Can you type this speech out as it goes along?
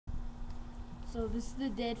So this is the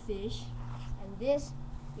dead fish, and this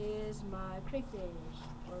is my crayfish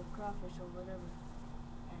or crawfish or whatever,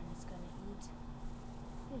 and it's gonna eat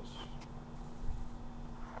fish.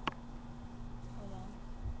 Hold on,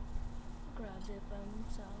 grabs it by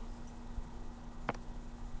himself.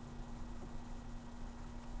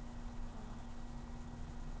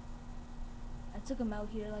 I took him out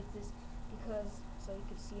here like this because so you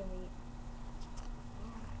could see him eat.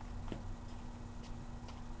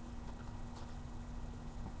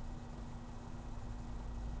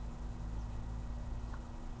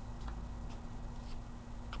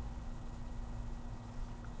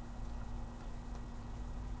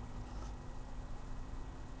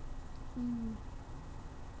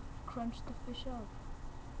 Crunch the fish up.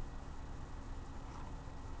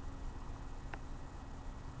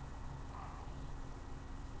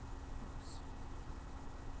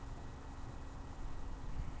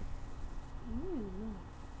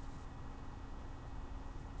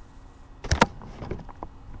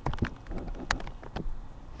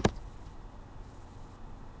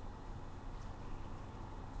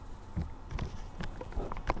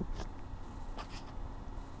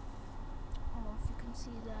 See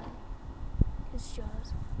that? His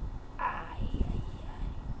jaws. Ay, ay,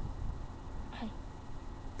 ay.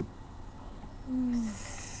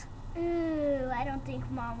 Ooh, I don't think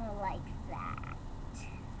Mom will like that.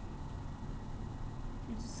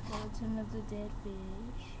 There's a skeleton of the dead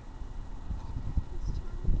fish.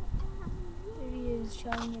 There he is,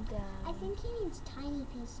 chowing it down. I think he needs tiny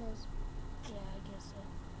pieces. Yeah, I guess so.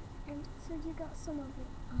 And so you got some of it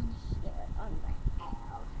on here, on the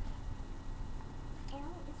L. L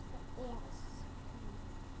is for S.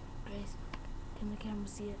 Grace, can the camera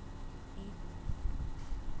see it? Eat.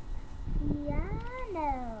 Yeah,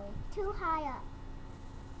 no. Too high up.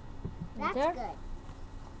 Right That's there? good.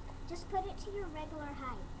 Just put it to your regular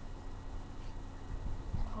height.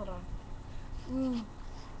 Hold on. Ooh,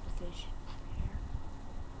 the fish. Here.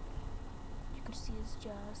 You could see his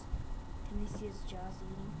jaws. Can you see his jaws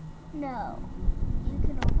eating? No. You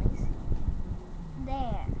can only see.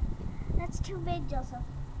 There. That's too big, Joseph.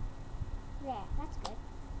 There, that's good.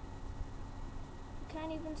 You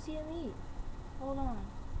can't even see him eat. Hold on.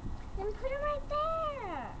 Then put it right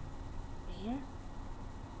there. Here?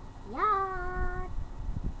 Yeah.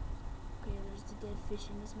 Okay, there's the dead fish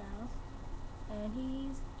in his mouth. And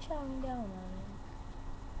he's chowing down on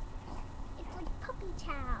it. It's like puppy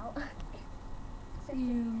chow. Except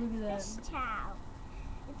Ew, look at that. fish chow.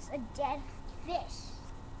 It's a dead fish.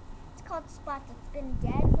 It's called Spots. It's been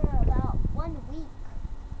dead for about 1 week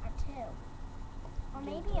or 2. Or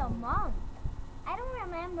maybe a month. I don't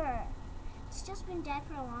remember. It's just been dead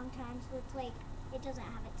for a long time, so it's like it doesn't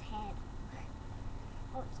have its head.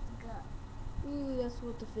 Oh, it's the gut. Ooh, that's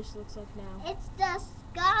what the fish looks like now. It's disgusting.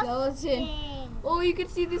 Skeleton. Oh, you can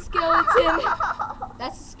see the skeleton.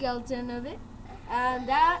 That's the skeleton of it. And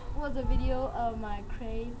that was a video of my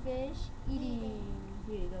crayfish eating.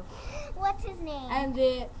 Here you go. What's his name? And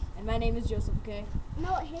my name is Joseph, okay?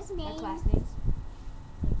 No, his name. My classmates.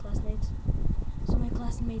 So my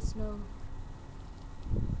classmates know.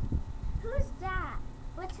 Who's that?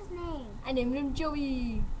 What's his name? I named him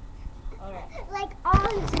Joey. Alright. Like all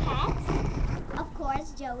his pets, of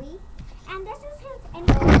course, Joey. And this is his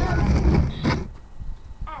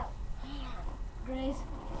Oh, Grace.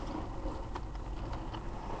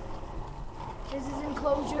 This is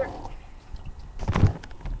enclosure. I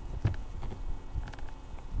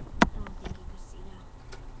don't think you can see that.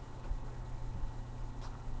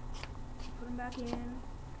 Put him back in.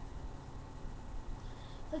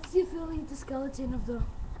 Let's see if he'll eat the skeleton of the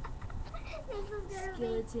this is gonna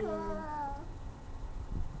skeleton. be cool.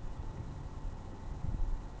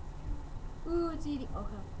 Ooh, it's eating.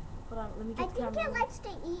 Okay. Hold on, let me I get the think camera. it likes to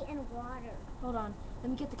eat in water. Hold on, let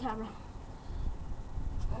me get the camera.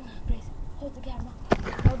 Grace, hold the camera.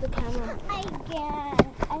 Hold the camera. I can.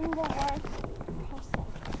 I'm the worst person.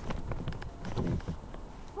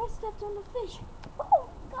 I stepped on the fish. Oh,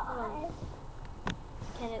 God.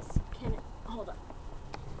 Can it, hold on.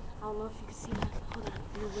 I don't know if you can see that. Hold on,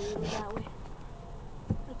 move a little that way.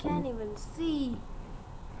 I can't even see.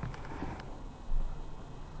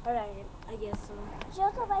 Alright, I guess so.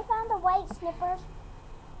 Joseph, I found the white snippers.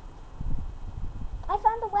 I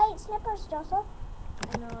found the white snippers, Joseph.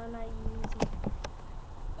 I know, I'm not using.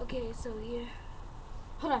 Okay, so here.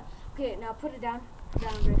 Hold on. Okay, now put it down.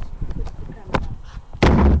 Down, Grace. Put the camera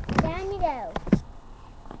down. Down you go.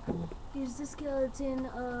 Here's the skeleton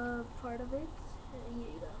part of it. Here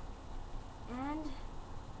you go. And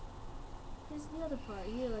here's the other part.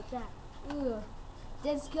 Here, like that. Ugh.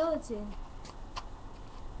 Dead skeleton.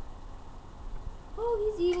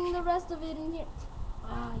 Oh, he's eating the rest of it in here.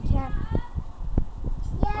 Oh, he can't.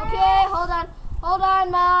 Yeah. Okay, hold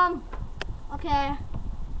on, Mom. Okay.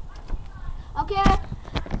 Okay.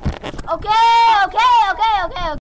 Okay.